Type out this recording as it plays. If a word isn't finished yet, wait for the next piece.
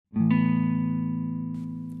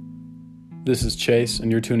This is Chase,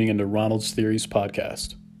 and you're tuning into Ronald's Theories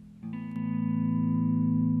podcast.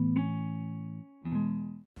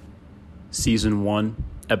 Season 1,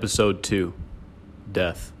 Episode 2,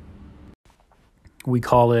 Death. We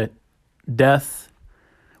call it death,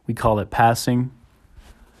 we call it passing,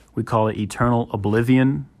 we call it eternal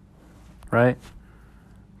oblivion, right?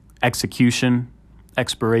 Execution,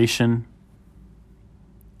 expiration,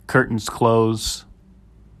 curtains close,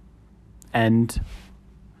 end.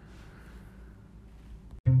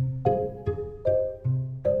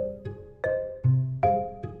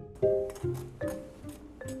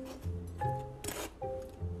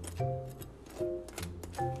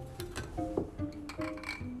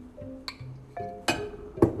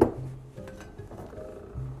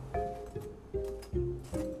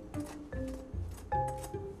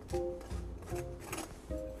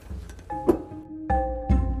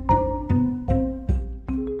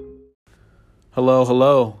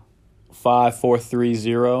 Hello,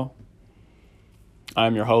 5430.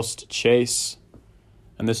 I'm your host, Chase,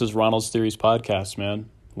 and this is Ronald's Theories podcast, man.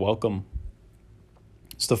 Welcome.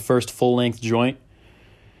 It's the first full-length joint.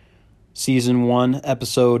 Season 1,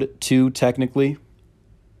 Episode 2, technically.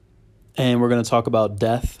 And we're going to talk about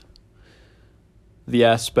death, the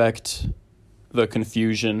aspect, the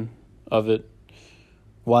confusion of it,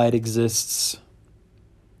 why it exists,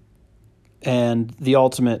 and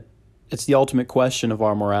it's the ultimate question of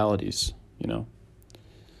our moralities, you know.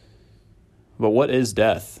 But what is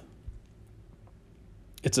death?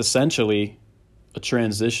 It's essentially a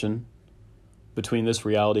transition between this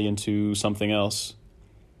reality into something else.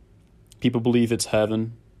 People believe it's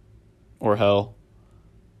heaven or hell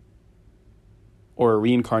or a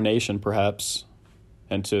reincarnation, perhaps,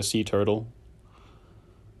 into a sea turtle.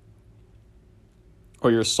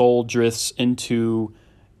 Or your soul drifts into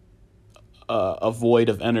a void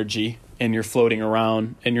of energy, and you're floating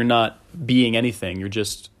around, and you're not being anything. You're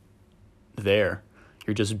just there.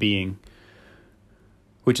 You're just being.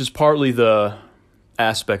 Which is partly the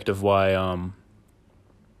aspect of why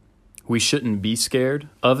we shouldn't be scared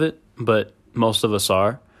of it, but most of us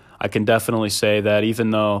are. I can definitely say that even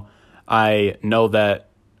though I know that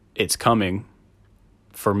it's coming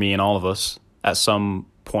for me and all of us at some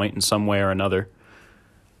point in some way or another,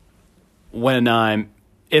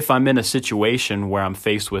 if I'm in a situation where I'm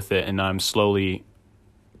faced with it and I'm slowly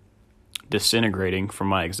disintegrating from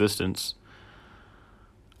my existence,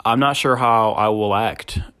 I'm not sure how I will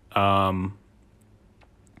act. Watching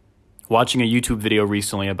a YouTube video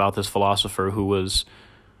recently about this philosopher who was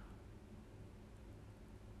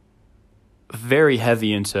very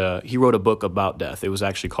heavy he wrote a book about death. It was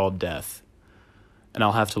actually called Death. And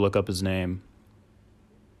I'll have to look up his name.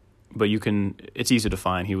 But it's easy to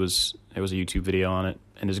find. There was a YouTube video on it,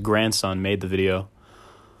 and his grandson made the video.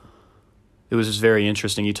 It was just very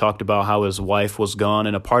interesting. He talked about how his wife was gone,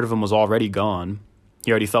 and a part of him was already gone.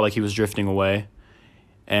 He already felt like he was drifting away,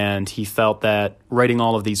 and he felt that writing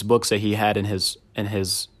all of these books that he had in his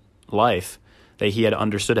life, that he had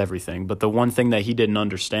understood everything. But the one thing that he didn't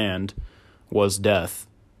understand was death.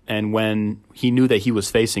 And when he knew that he was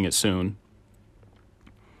facing it soon,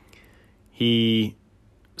 he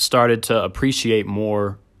started to appreciate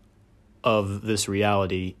more of this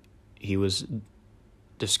reality. He was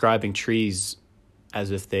describing trees as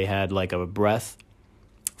if they had like a breath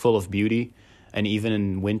full of beauty. And even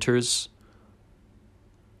in winters,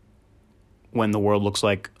 when the world looks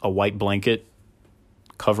like a white blanket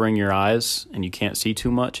covering your eyes and you can't see too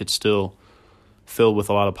much, it's still filled with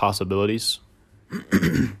a lot of possibilities.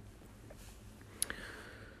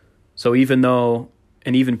 So even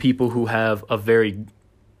people who have a very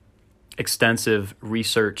extensive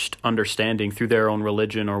researched understanding through their own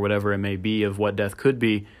religion or whatever it may be of what death could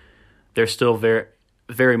be, there's still very,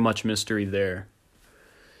 very much mystery there.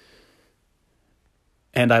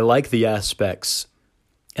 And I like the aspects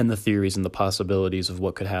and the theories and the possibilities of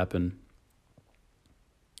what could happen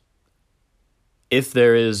if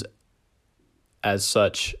there is, as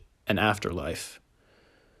such, an afterlife.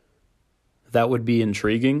 That would be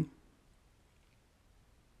intriguing,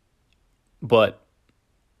 but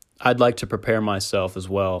I'd like to prepare myself as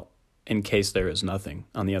well in case there is nothing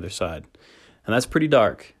on the other side. And that's pretty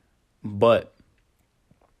dark, but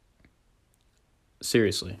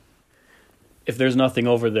seriously, if there's nothing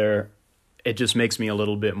over there, it just makes me a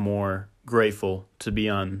little bit more grateful to be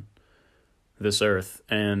on this earth.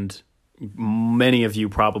 And many of you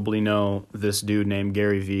probably know this dude named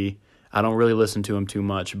Gary Vee. I don't really listen to him too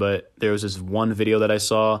much, but there was this one video that I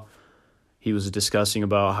saw. He was discussing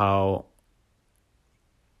about how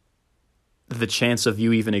the chance of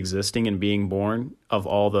you even existing and being born, of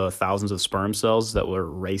all the thousands of sperm cells that were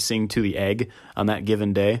racing to the egg on that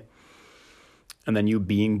given day, And then you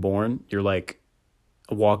being born, you're like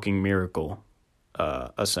a walking miracle,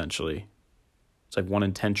 essentially. It's like 1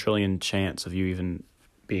 in 10 trillion chance of you even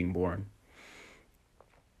being born.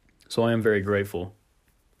 So I am very grateful.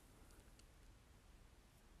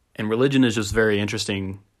 And religion is just very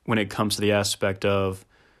interesting when it comes to the aspect of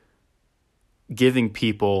giving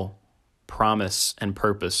people promise and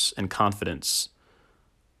purpose and confidence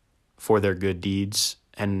for their good deeds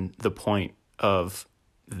and the point of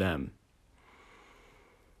them.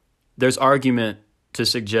 There's argument to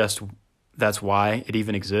suggest that's why it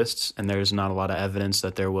even exists, and there's not a lot of evidence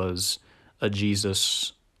that there was a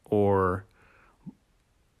Jesus or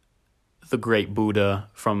the great Buddha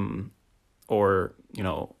or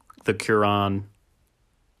the Quran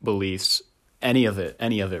beliefs, any of it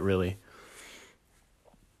really,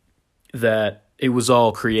 that it was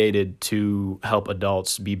all created to help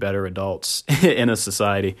adults be better adults in a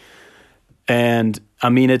society. And I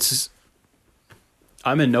mean,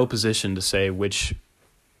 I'm in no position to say which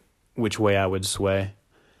way I would sway.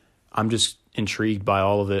 I'm just intrigued by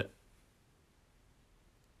all of it.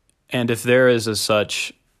 And if there is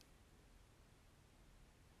such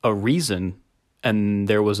a reason, and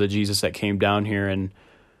there was a Jesus that came down here and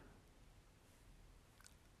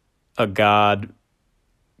a God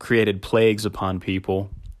created plagues upon people,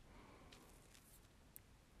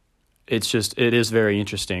 it is very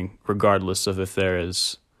interesting, regardless of if there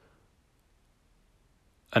is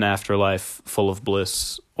an afterlife full of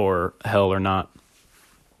bliss or hell or not.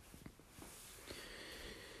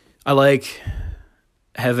 I like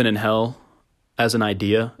heaven and hell as an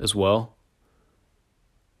idea as well.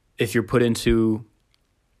 If you're put into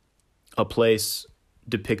a place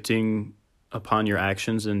depicting upon your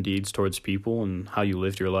actions and deeds towards people and how you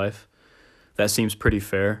lived your life, that seems pretty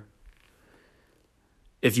fair.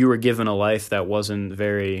 If you were given a life that wasn't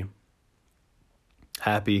very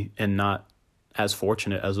happy and not as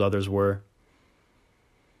fortunate as others were,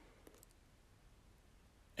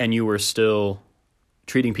 and you were still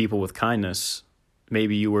treating people with kindness,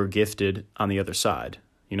 maybe you were gifted on the other side.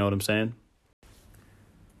 You know what I'm saying?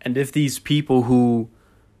 And if these people who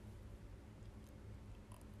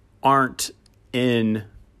aren't in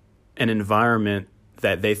an environment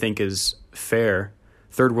that they think is fair,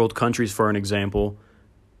 third world countries, for an example,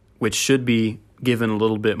 which should be given a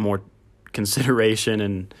little bit more consideration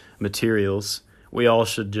and materials, we all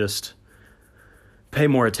should just pay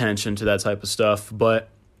more attention to that type of stuff. But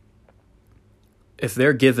if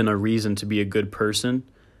they're given a reason to be a good person,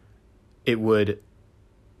 it would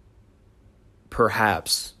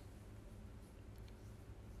perhaps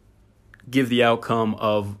give the outcome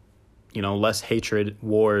of, less hatred,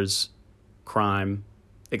 wars, crime,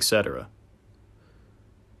 etc.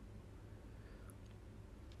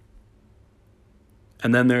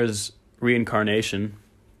 And then there's reincarnation,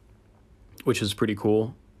 which is pretty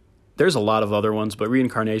cool. There's a lot of other ones, but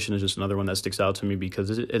reincarnation is just another one that sticks out to me because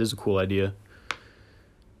it is a cool idea.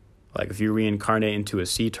 Like if you reincarnate into a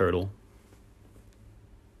sea turtle.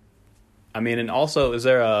 I mean, and also, is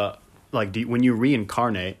there when you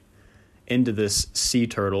reincarnate into this sea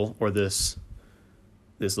turtle or this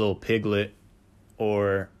little piglet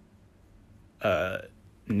or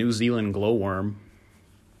New Zealand glowworm,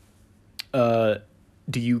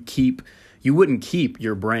 you wouldn't keep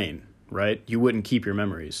your brain, right? You wouldn't keep your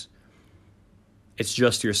memories. It's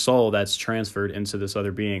just your soul that's transferred into this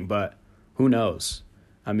other being, but who knows?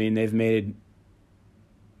 I mean, they've made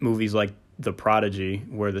movies like The Prodigy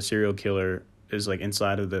where the serial killer is like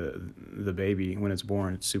inside of the baby when it's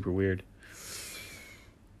born. It's super weird.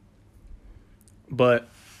 But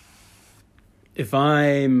if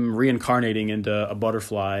I'm reincarnating into a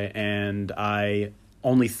butterfly and I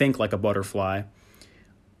only think like a butterfly,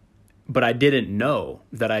 but I didn't know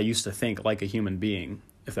that I used to think like a human being,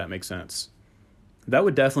 if that makes sense, that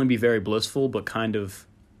would definitely be very blissful, but kind of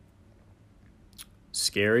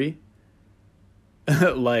scary.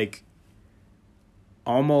 Like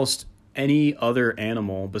almost any other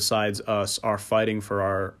animal besides us are fighting for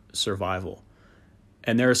our survival.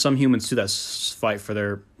 And there are some humans too that fight for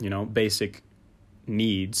their, basic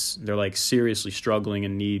needs. They're like seriously struggling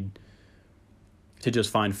and need to just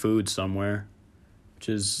find food somewhere, which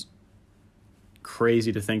is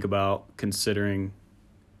crazy to think about considering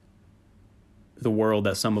the world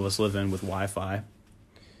that some of us live in with Wi-Fi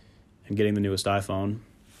and getting the newest iPhone.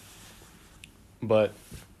 But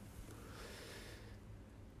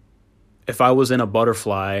if I was in a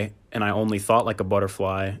butterfly and I only thought like a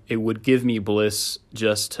butterfly, it would give me bliss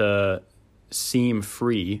just to seem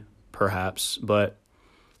free, perhaps. But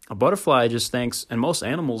a butterfly just thinks, and most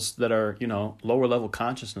animals that are, lower level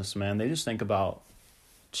consciousness, man, they just think about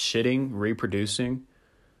shitting, reproducing,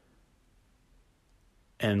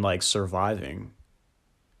 and like surviving,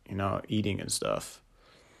 eating and stuff.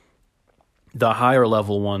 The higher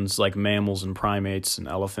level ones, like mammals and primates and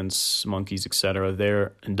elephants, monkeys,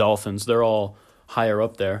 etc., and dolphins, they're all higher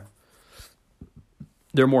up there.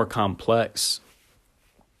 They're more complex.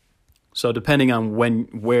 So depending on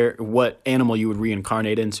what animal you would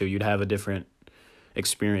reincarnate into, you'd have a different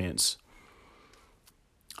experience.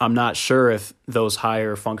 I'm not sure if those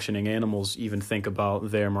higher functioning animals even think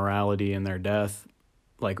about their morality and their death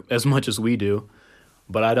like as much as we do,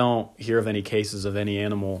 but I don't hear of any cases of any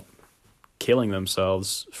animal killing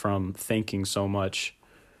themselves from thinking so much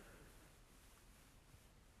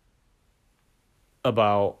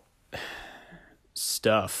about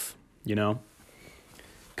stuff,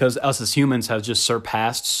 because us as humans have just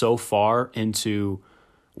surpassed so far into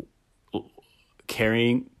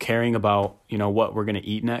caring about, what we're going to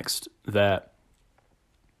eat next, that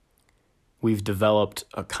we've developed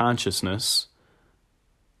a consciousness,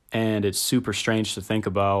 and it's super strange to think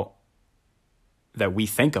about that we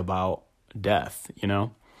think about death,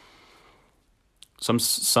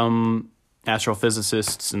 Some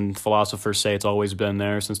astrophysicists and philosophers say it's always been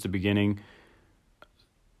there since the beginning,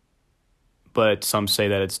 but some say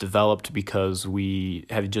that it's developed because we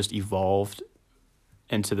have just evolved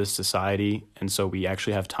into this society, and so we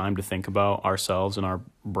actually have time to think about ourselves and our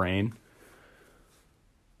brain.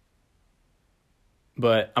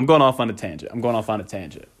 But I'm going off on a tangent.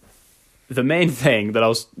 The main thing that I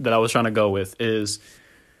was trying to go with is,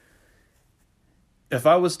 if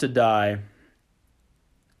I was to die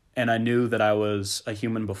and I knew that I was a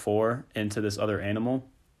human before into this other animal,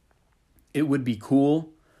 it would be cool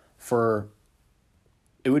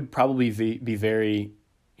it would probably be very,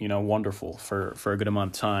 wonderful for a good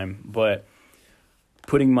amount of time. But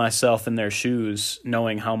putting myself in their shoes,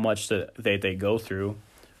 knowing how much that they go through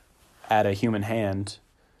at a human hand,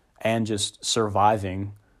 and just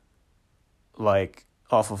surviving, like,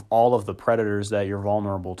 off of all of the predators that you're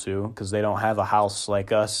vulnerable to, because they don't have a house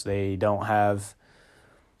like us. They don't have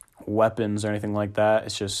weapons or anything like that.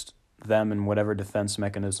 It's just them and whatever defense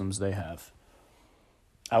mechanisms they have.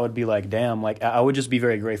 I would be like, damn, like, I would just be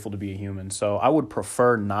very grateful to be a human. So I would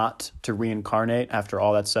prefer not to reincarnate after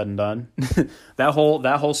all that's said and done. That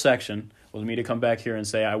whole section was me to come back here and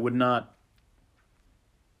say I would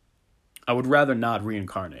rather not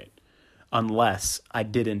reincarnate unless I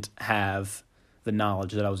didn't have the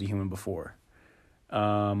knowledge that I was a human before.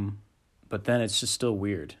 But then it's just still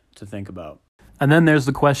weird to think about. And then there's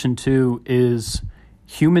the question too, is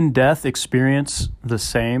human death experience the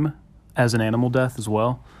same as an animal death as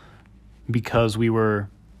well? Because we were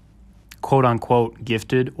quote unquote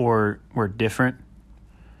gifted or were different,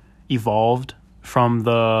 evolved from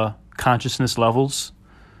the consciousness levels.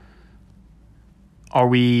 Are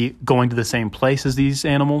we going to the same place as these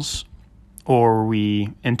animals, or are we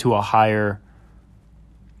into a higher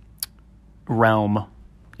realm,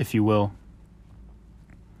 if you will?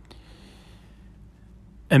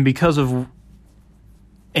 And because of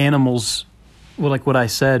animals, well, like what I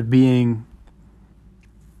said, being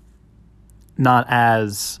not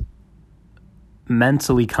as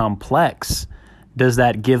mentally complex, does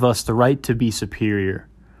that give us the right to be superior?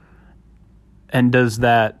 And does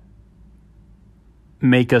that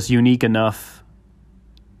make us unique enough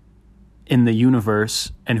in the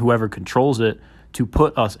universe and whoever controls it to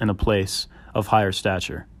put us in a place of higher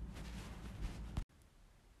stature?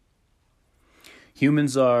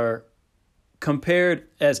 Humans are, compared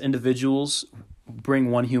as individuals,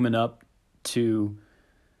 bring one human up to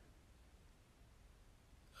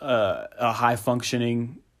a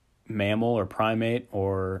high-functioning mammal or primate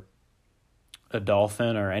or a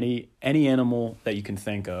dolphin or any animal that you can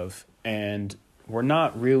think of. And we're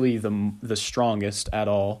not really the strongest at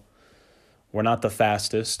all. We're not the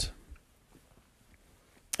fastest.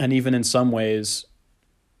 And even in some ways,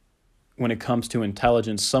 when it comes to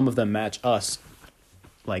intelligence, some of them match us,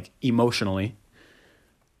 like emotionally.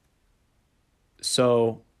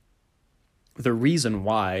 So the reason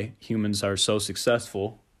why humans are so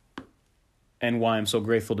successful and why I'm so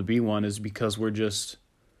grateful to be one is because we're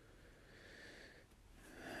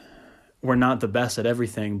not the best at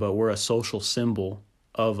everything, but we're a social symbol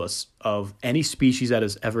of any species that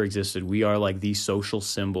has ever existed. We are like the social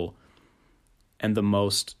symbol and the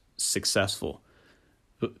most successful.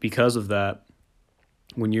 But because of that,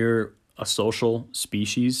 when you're a social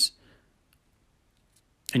species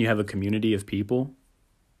and you have a community of people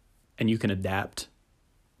and you can adapt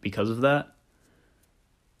because of that,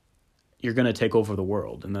 you're going to take over the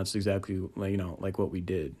world. And that's exactly, like what we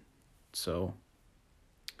did. So,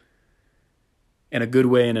 in a good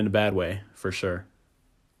way and in a bad way, for sure.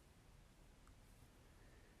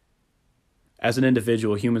 As an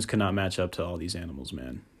individual, humans could not match up to all these animals,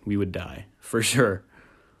 man. We would die for sure.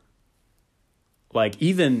 Like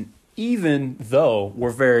even though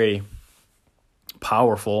we're very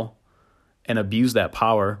powerful and abuse that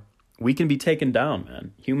power, we can be taken down,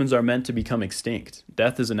 man. Humans are meant to become extinct.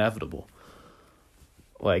 Death is inevitable.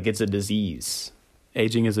 Like, it's a disease.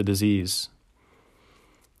 Aging is a disease.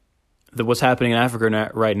 What's happening in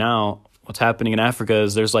Africa right now, what's happening in Africa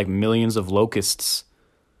is there's like millions of locusts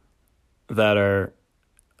that are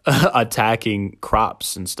attacking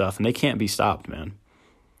crops and stuff, and they can't be stopped, man.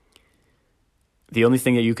 The only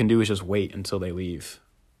thing that you can do is just wait until they leave.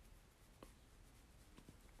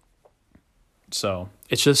 So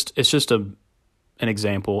it's just an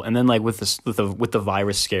example. And then like with the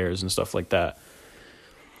virus scares and stuff like that,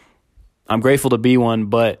 I'm grateful to be one,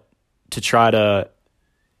 but to try to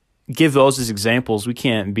give those as examples, we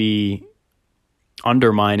can't be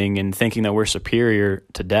undermining and thinking that we're superior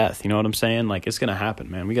to death. You know what I'm saying? Like, it's gonna happen,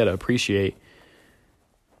 man. We gotta appreciate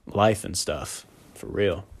life and stuff for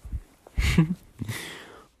real. And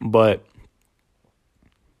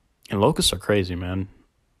locusts are crazy, man.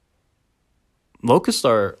 Locusts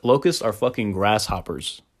are fucking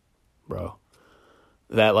grasshoppers, bro.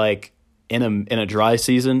 That like in a dry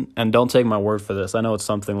season, and don't take my word for this, I know it's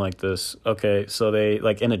something like this. Okay, so they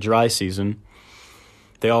like in a dry season,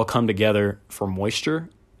 they all come together for moisture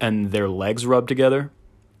and their legs rub together,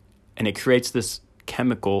 and it creates this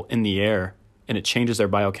chemical in the air, and it changes their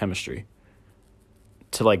biochemistry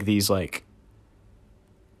to like these like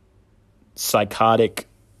psychotic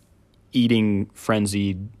eating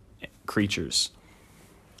frenzied creatures.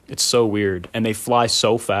 It's so weird, and they fly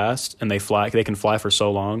so fast, and they can fly for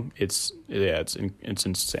so long. It's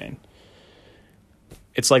insane.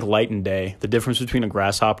 It's like light and day. The difference between a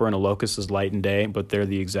grasshopper and a locust is light and day, but they're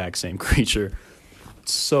the exact same creature.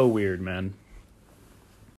 It's so weird, man.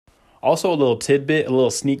 Also, a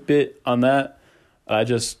little sneak bit on that I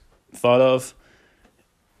just thought of.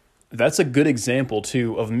 That's a good example,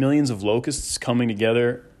 too, of millions of locusts coming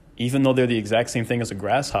together, even though they're the exact same thing as a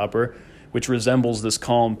grasshopper, which resembles this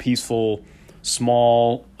calm, peaceful,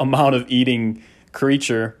 small amount of eating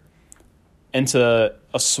creature, into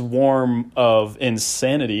a swarm of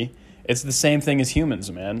insanity. It's the same thing as humans,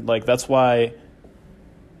 man. Like, that's why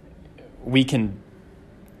we can,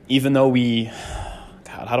 even though God,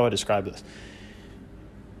 how do I describe this?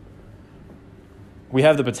 We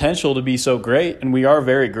have the potential to be so great, and we are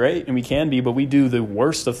very great, and we can be, but we do the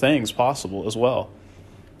worst of things possible as well.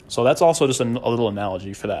 So that's also just a little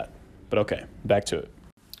analogy for that. But okay, back to it.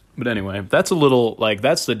 But anyway, that's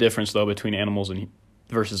the difference, though, between animals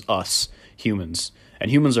versus us, humans.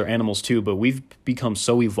 And humans are animals, too, but we've become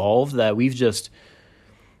so evolved that we've just,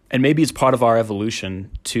 and maybe it's part of our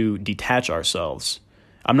evolution to detach ourselves.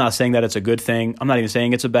 I'm not saying that it's a good thing. I'm not even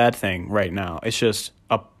saying it's a bad thing right now. It's just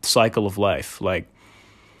a cycle of life. Like,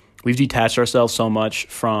 we've detached ourselves so much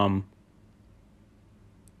from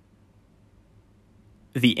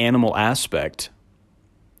the animal aspect,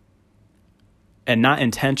 and not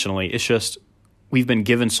intentionally. It's just we've been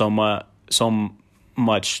given so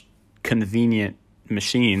much convenient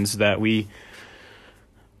machines that we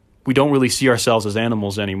don't really see ourselves as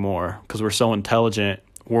animals anymore because we're so intelligent.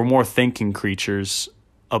 We're more thinking creatures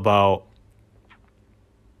about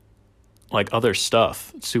like other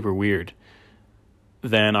stuff. It's super weird.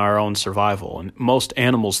 Than our own survival. And most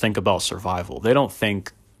animals think about survival. They don't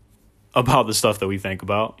think about the stuff that we think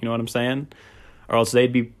about. You know what I'm saying? Or else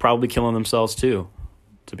they'd be probably killing themselves too,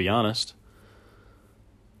 to be honest.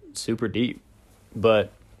 It's super deep.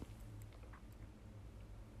 But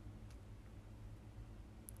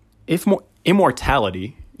if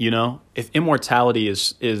immortality, if immortality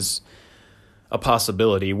is a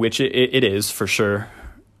possibility, which it is for sure.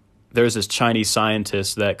 There's this Chinese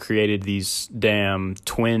scientist that created these damn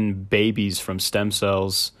twin babies from stem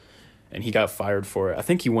cells, and he got fired for it. I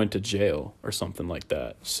think he went to jail or something like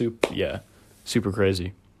that. Super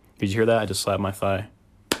crazy. Did you hear that? I just slapped my thigh.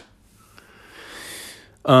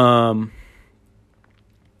 And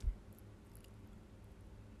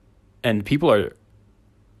people are,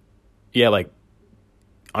 like,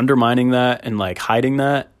 undermining that and, like, hiding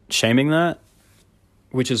that, shaming that,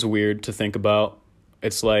 which is weird to think about.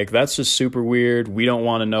 It's like, that's just super weird. We don't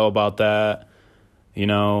want to know about that.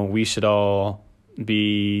 We should all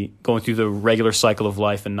be going through the regular cycle of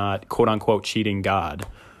life and not, quote unquote, cheating God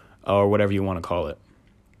or whatever you want to call it.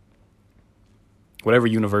 Whatever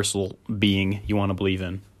universal being you want to believe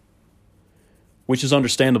in. Which is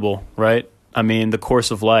understandable, right? I mean, the course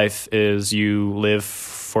of life is you live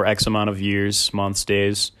for X amount of years, months,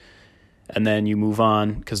 days, and then you move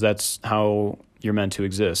on because that's how you're meant to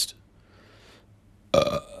exist.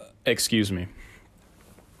 Excuse me.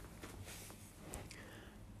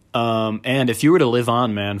 And if you were to live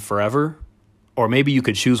on, man, forever, or maybe you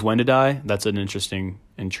could choose when to die, that's an interesting,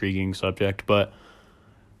 intriguing subject, but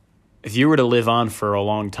if you were to live on for a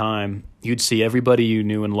long time, you'd see everybody you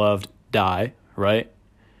knew and loved die, right?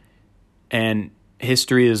 And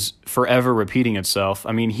history is forever repeating itself.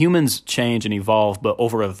 I mean, humans change and evolve, but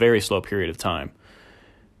over a very slow period of time.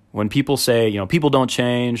 When people say, people don't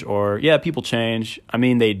change, or, yeah, people change, I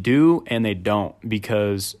mean, they do and they don't,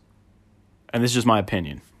 because, and this is just my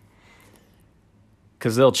opinion,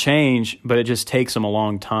 because they'll change, but it just takes them a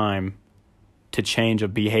long time to change a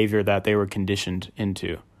behavior that they were conditioned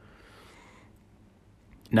into.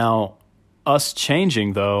 Now, us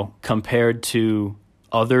changing, though, compared to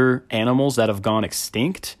other animals that have gone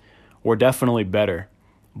extinct, we're definitely better.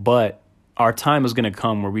 But our time is going to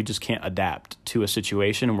come where we just can't adapt to a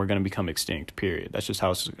situation and we're going to become extinct, period. That's just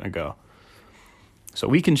how it's going to go. So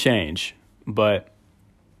we can change, but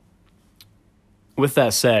with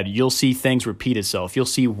that said, you'll see things repeat itself. You'll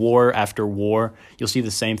see war after war. You'll see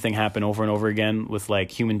the same thing happen over and over again with like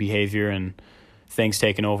human behavior and things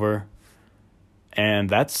taking over. And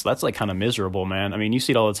that's like kind of miserable, man. I mean, you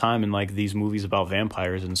see it all the time in like these movies about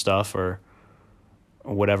vampires and stuff, or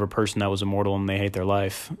whatever person that was immortal and they hate their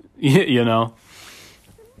life, Now,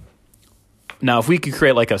 if we could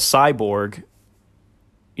create like a cyborg,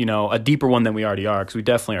 a deeper one than we already are, because we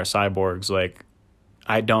definitely are cyborgs. Like,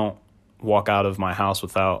 I don't walk out of my house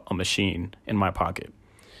without a machine in my pocket.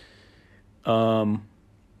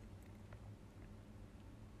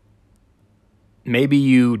 Maybe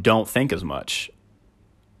you don't think as much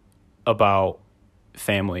about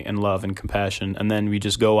family and love and compassion, and then we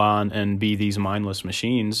just go on and be these mindless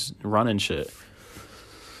machines running shit.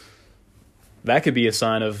 That could be a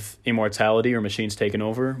sign of immortality or machines taking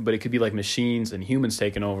over, but it could be like machines and humans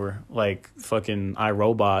taking over, like fucking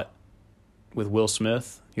iRobot with Will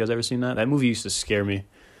Smith. You guys ever seen that? That movie used to scare me,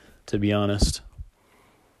 to be honest.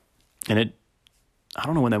 And I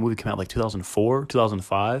don't know when that movie came out, like 2004,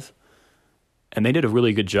 2005. And they did a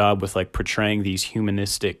really good job with like portraying these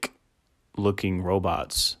humanistic looking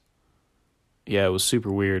robots. Yeah, it was super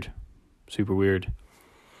weird. Super weird.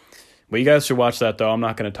 But you guys should watch that, though. I'm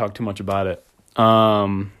not going to talk too much about it.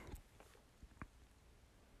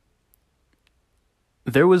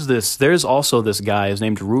 There's also this guy, his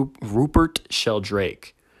name's Rupert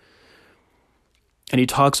Sheldrake. And he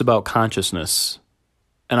talks about consciousness.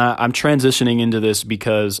 And I'm transitioning into this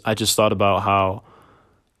because I just thought about how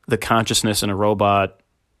the consciousness in a robot,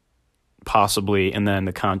 possibly, and then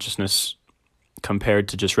the consciousness compared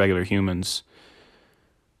to just regular humans.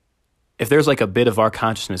 If there's like a bit of our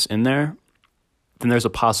consciousness in there, then there's a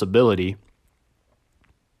possibility,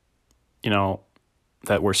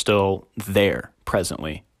 that we're still there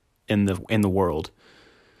presently in the world.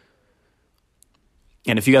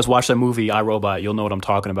 And if you guys watch that movie, iRobot, you'll know what I'm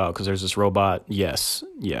talking about, because there's this robot. Yes,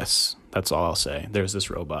 that's all I'll say. There's this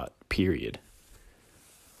robot, period.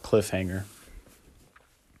 Cliffhanger.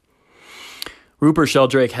 Rupert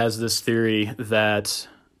Sheldrake has this theory that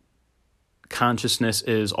consciousness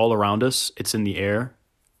is all around us. It's in the air.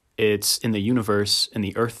 It's in the universe, and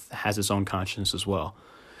the earth has its own consciousness as well.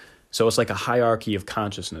 So it's like a hierarchy of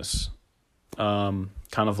consciousness, kind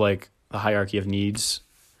of like the hierarchy of needs.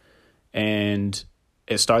 And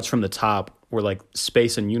it starts from the top, where like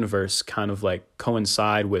space and universe kind of like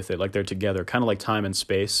coincide with it, like they're together, kind of like time and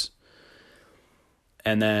space.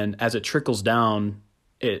 And then as it trickles down,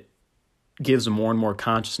 it gives more and more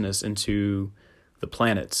consciousness into the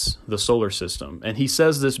planets, the solar system. And he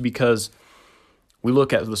says this because we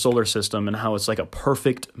look at the solar system and how it's like a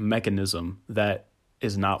perfect mechanism that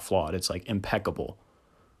is not flawed. It's like impeccable.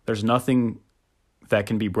 There's nothing that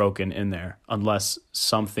can be broken in there unless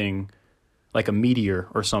something like a meteor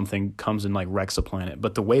or something comes and like wrecks a planet.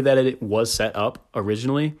 But the way that it was set up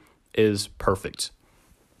originally is perfect.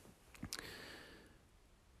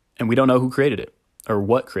 And we don't know who created it or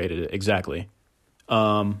what created it exactly.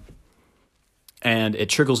 And it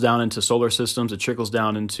trickles down into solar systems. It trickles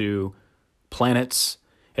down into planets.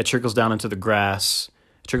 It trickles down into the grass.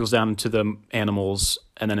 It trickles down into the animals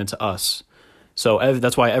and then into us. So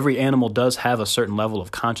that's why every animal does have a certain level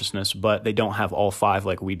of consciousness, but they don't have all five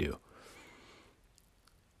like we do.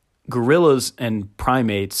 Gorillas and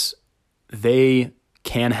primates, they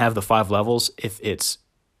can have the 5 levels if it's,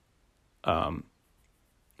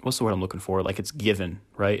 what's the word I'm looking for? Like it's given,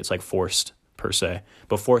 right? It's like forced per se,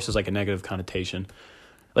 but force is like a negative connotation.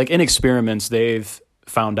 Like in experiments, they've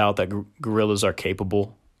found out that gorillas are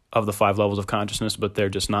capable of the 5 levels of consciousness, but they're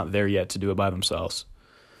just not there yet to do it by themselves,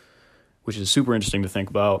 which is super interesting to think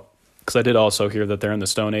about. Because I did also hear that they're in the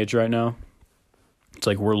Stone Age right now. It's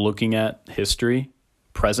like we're looking at history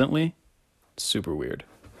presently. It's super weird.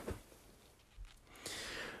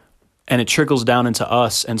 And it trickles down into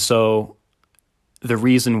us. And so the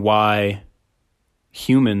reason why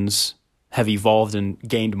humans have evolved and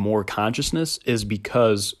gained more consciousness is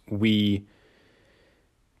because we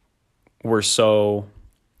were so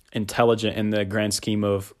intelligent in the grand scheme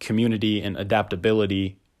of community and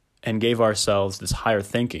adaptability and gave ourselves this higher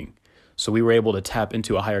thinking. So we were able to tap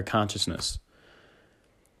into a higher consciousness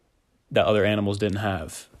that other animals didn't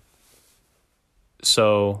have.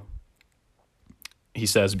 So he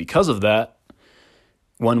says, because of that,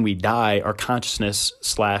 when we die, our consciousness /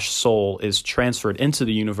 soul is transferred into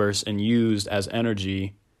the universe and used as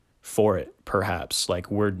energy for it, perhaps.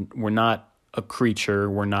 Like we're not a creature,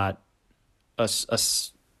 we're not a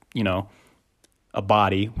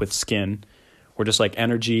body with skin. We're just like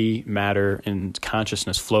energy, matter, and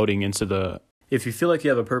consciousness floating into the... If you feel like you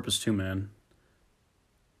have a purpose too, man,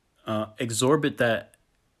 exorbit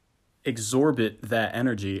that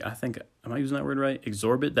energy. I think, am I using that word right?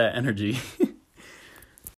 Exorbit that energy.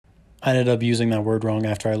 I ended up using that word wrong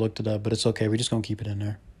after I looked it up, but it's okay. We're just going to keep it in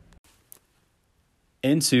there.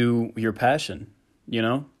 Into your passion,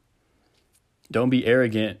 Don't be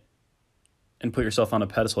arrogant and put yourself on a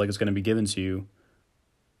pedestal like it's going to be given to you.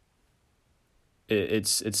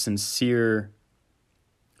 It's sincere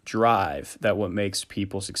drive that what makes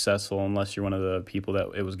people successful, unless you're one of the people that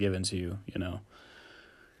it was given to you,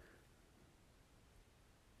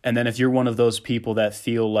 And then if you're one of those people that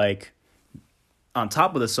feel like, on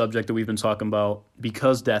top of the subject that we've been talking about,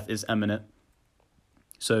 because death is imminent,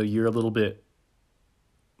 so you're a little bit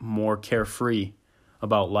more carefree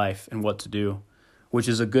about life and what to do, which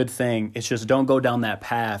is a good thing. It's just don't go down that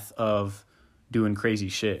path of doing crazy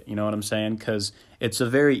shit. You know what I'm saying? Because it's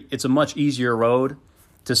a much easier road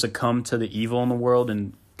to succumb to the evil in the world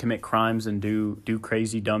and commit crimes and do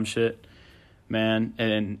crazy dumb shit, man.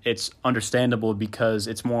 And it's understandable because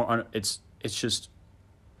it's just,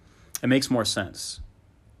 it makes more sense.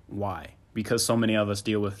 Why? Because so many of us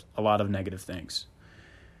deal with a lot of negative things.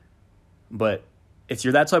 But if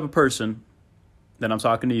you're that type of person, then I'm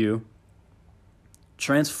talking to you.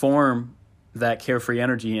 Transform that carefree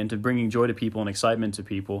energy into bringing joy to people and excitement to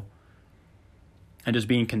people, and just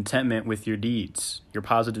being contentment with your deeds, your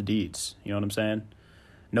positive deeds. You know what I'm saying?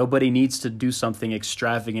 Nobody needs to do something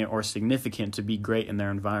extravagant or significant to be great in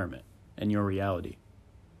their environment and your reality.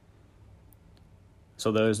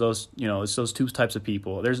 So there's those, it's those two types of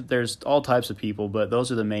people. There's all types of people, but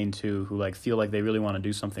those are the main two who feel like they really want to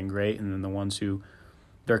do something great, and then the ones who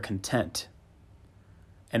they're content.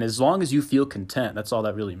 And as long as you feel content, that's all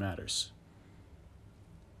that really matters.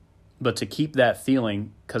 But to keep that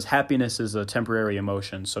feeling, because happiness is a temporary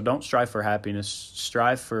emotion, so don't strive for happiness.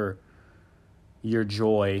 Strive for your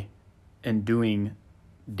joy in doing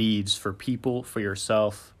deeds for people, for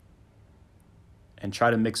yourself, and try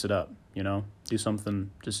to mix it up. Do something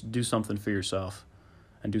for yourself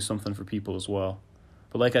and do something for people as well.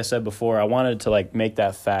 But like I said before, I wanted to make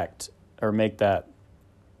that fact, or make that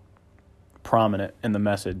prominent in the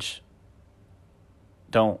message.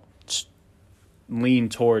 Don't lean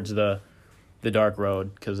towards the dark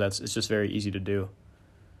road, because it's just very easy to do.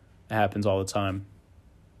 It happens all the time.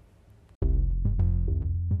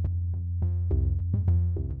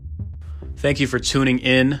 Thank you for tuning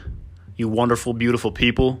in, you wonderful, beautiful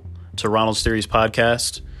people, to Ronald's Theories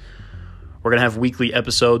podcast. We're going to have weekly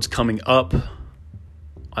episodes coming up.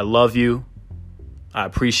 I love you. I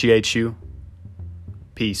appreciate you.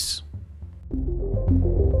 Peace.